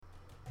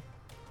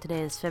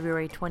Today is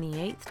February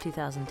 28th,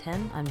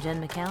 2010. I'm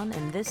Jen McCown,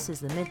 and this is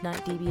the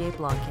Midnight DBA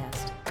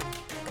Blogcast.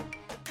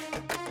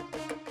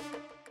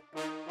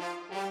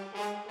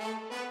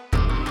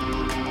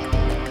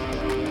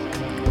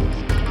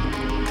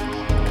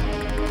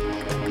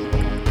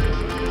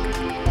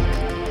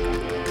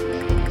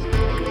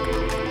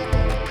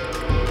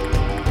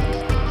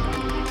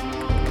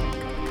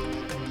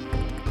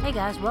 Hey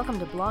guys, welcome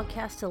to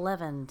Blogcast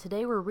 11.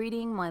 Today we're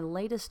reading my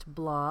latest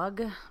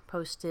blog,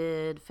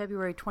 posted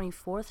February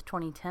 24th,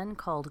 2010,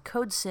 called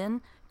Code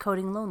Sin,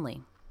 Coding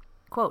Lonely.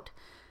 Quote,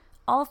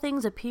 all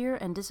things appear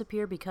and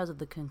disappear because of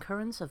the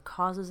concurrence of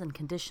causes and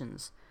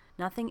conditions.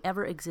 Nothing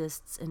ever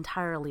exists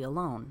entirely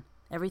alone.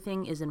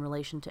 Everything is in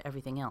relation to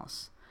everything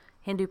else.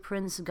 Hindu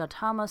Prince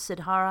Gautama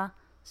Siddhartha,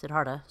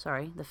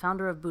 the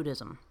founder of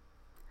Buddhism.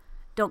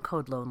 Don't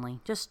code lonely.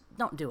 Just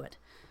don't do it.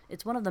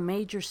 It's one of the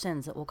major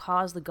sins that will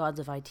cause the gods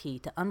of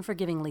IT to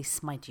unforgivingly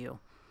smite you.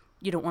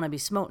 You don't want to be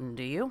smoten,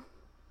 do you?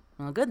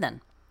 Well, good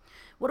then.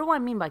 What do I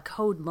mean by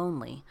code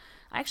lonely?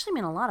 I actually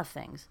mean a lot of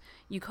things.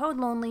 You code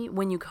lonely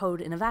when you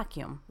code in a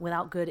vacuum,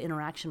 without good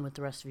interaction with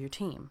the rest of your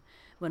team.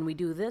 When we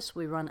do this,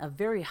 we run a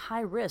very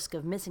high risk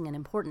of missing an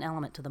important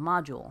element to the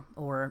module,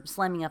 or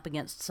slamming up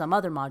against some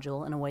other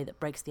module in a way that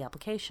breaks the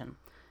application.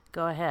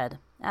 Go ahead,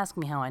 ask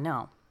me how I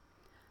know.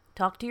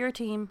 Talk to your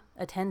team,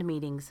 attend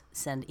meetings,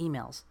 send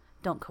emails.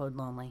 Don't code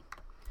lonely.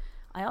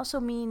 I also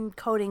mean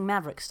coding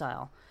Maverick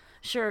style.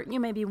 Sure, you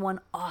may be one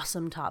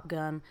awesome Top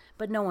Gun,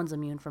 but no one's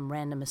immune from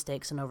random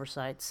mistakes and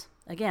oversights.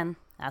 Again,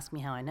 ask me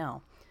how I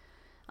know.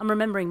 I'm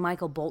remembering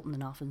Michael Bolton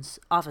in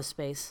Office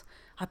Space.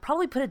 I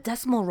probably put a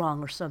decimal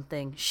wrong or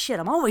something. Shit,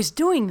 I'm always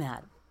doing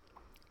that.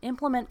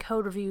 Implement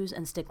code reviews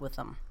and stick with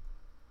them.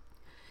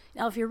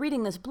 Now, if you're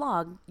reading this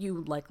blog,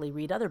 you likely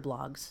read other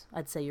blogs.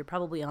 I'd say you're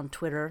probably on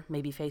Twitter,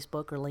 maybe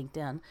Facebook or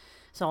LinkedIn,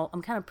 so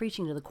I'm kind of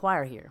preaching to the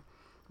choir here.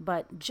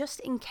 But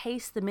just in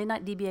case the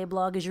Midnight DBA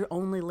blog is your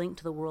only link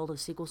to the world of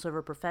SQL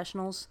Server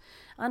professionals,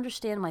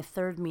 understand my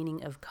third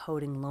meaning of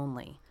coding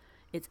lonely.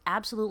 It's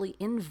absolutely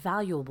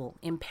invaluable,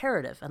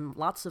 imperative, and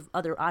lots of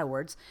other I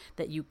words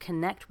that you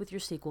connect with your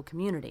SQL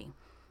community.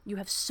 You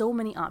have so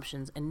many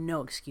options and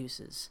no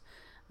excuses.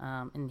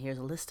 And here's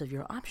a list of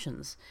your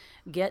options.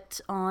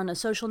 Get on a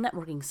social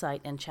networking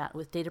site and chat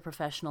with data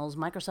professionals,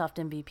 Microsoft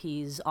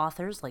MVPs,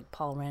 authors like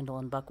Paul Randall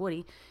and Buck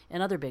Woody,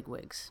 and other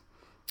bigwigs.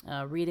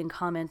 Read and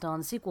comment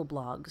on SQL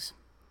blogs.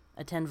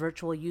 Attend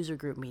virtual user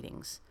group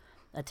meetings.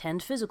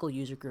 Attend physical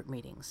user group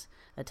meetings.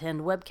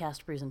 Attend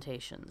webcast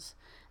presentations.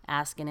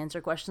 Ask and answer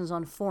questions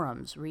on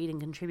forums. Read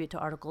and contribute to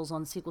articles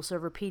on SQL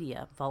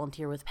Serverpedia.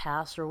 Volunteer with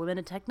PASS or Women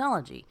in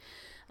Technology.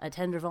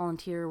 Attend or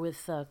volunteer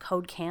with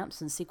code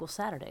camps and SQL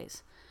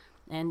Saturdays.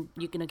 And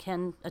you can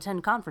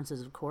attend conferences,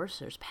 of course.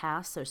 There's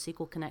PASS, there's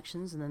SQL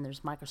Connections, and then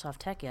there's Microsoft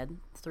TechEd,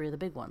 three of the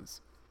big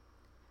ones.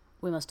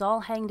 We must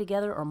all hang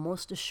together, or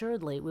most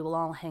assuredly, we will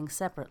all hang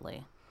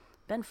separately.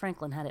 Ben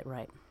Franklin had it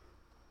right.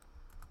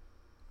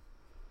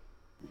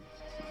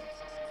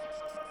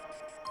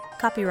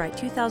 Copyright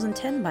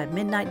 2010 by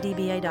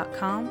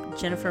MidnightDBA.com,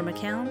 Jennifer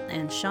McCown,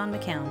 and Sean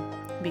McCown.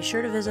 Be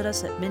sure to visit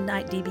us at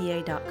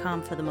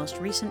MidnightDBA.com for the most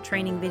recent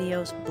training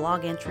videos,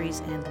 blog entries,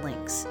 and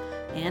links.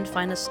 And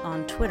find us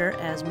on Twitter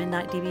as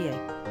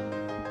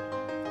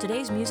MidnightDBA.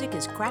 Today's music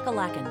is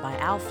Crack-A-Lackin' by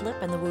Al Flip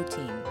and the Wu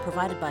Team,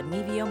 provided by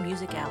Mevio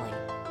Music Alley.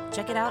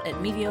 Check it out at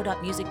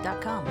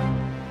mevio.music.com.